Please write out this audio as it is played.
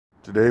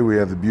Today we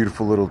have the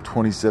beautiful little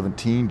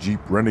 2017 Jeep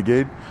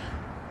Renegade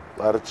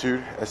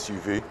Latitude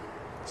SUV.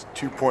 It's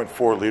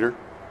 2.4 liter,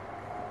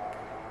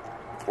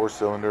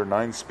 4-cylinder,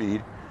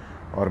 9-speed,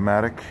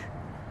 automatic,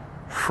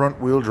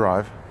 front-wheel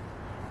drive.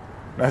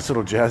 Nice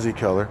little jazzy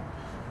color.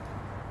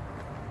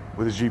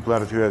 With the Jeep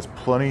Latitude, it has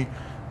plenty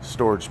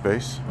storage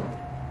space.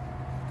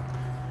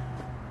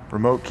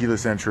 Remote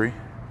keyless entry.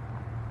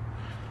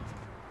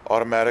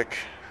 Automatic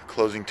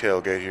closing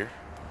tailgate here.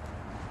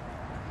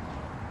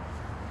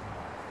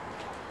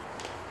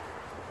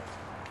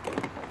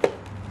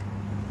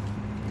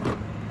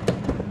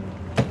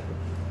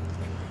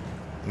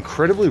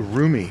 Incredibly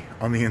roomy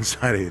on the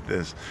inside of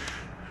this.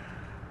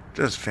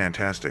 Just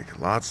fantastic.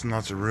 Lots and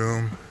lots of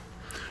room.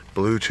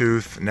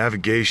 Bluetooth,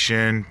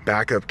 navigation,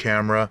 backup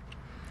camera.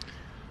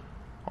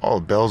 All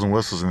the bells and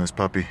whistles in this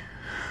puppy.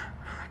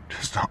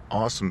 Just an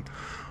awesome,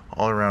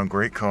 all around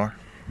great car.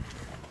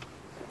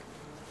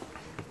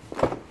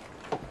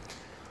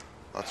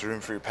 Lots of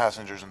room for your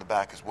passengers in the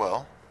back as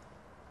well.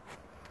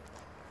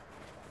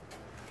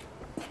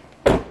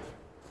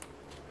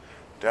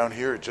 Down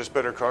here at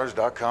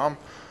justbettercars.com,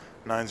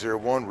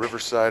 901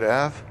 Riverside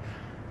Ave.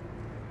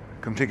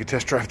 Come take a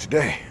test drive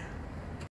today.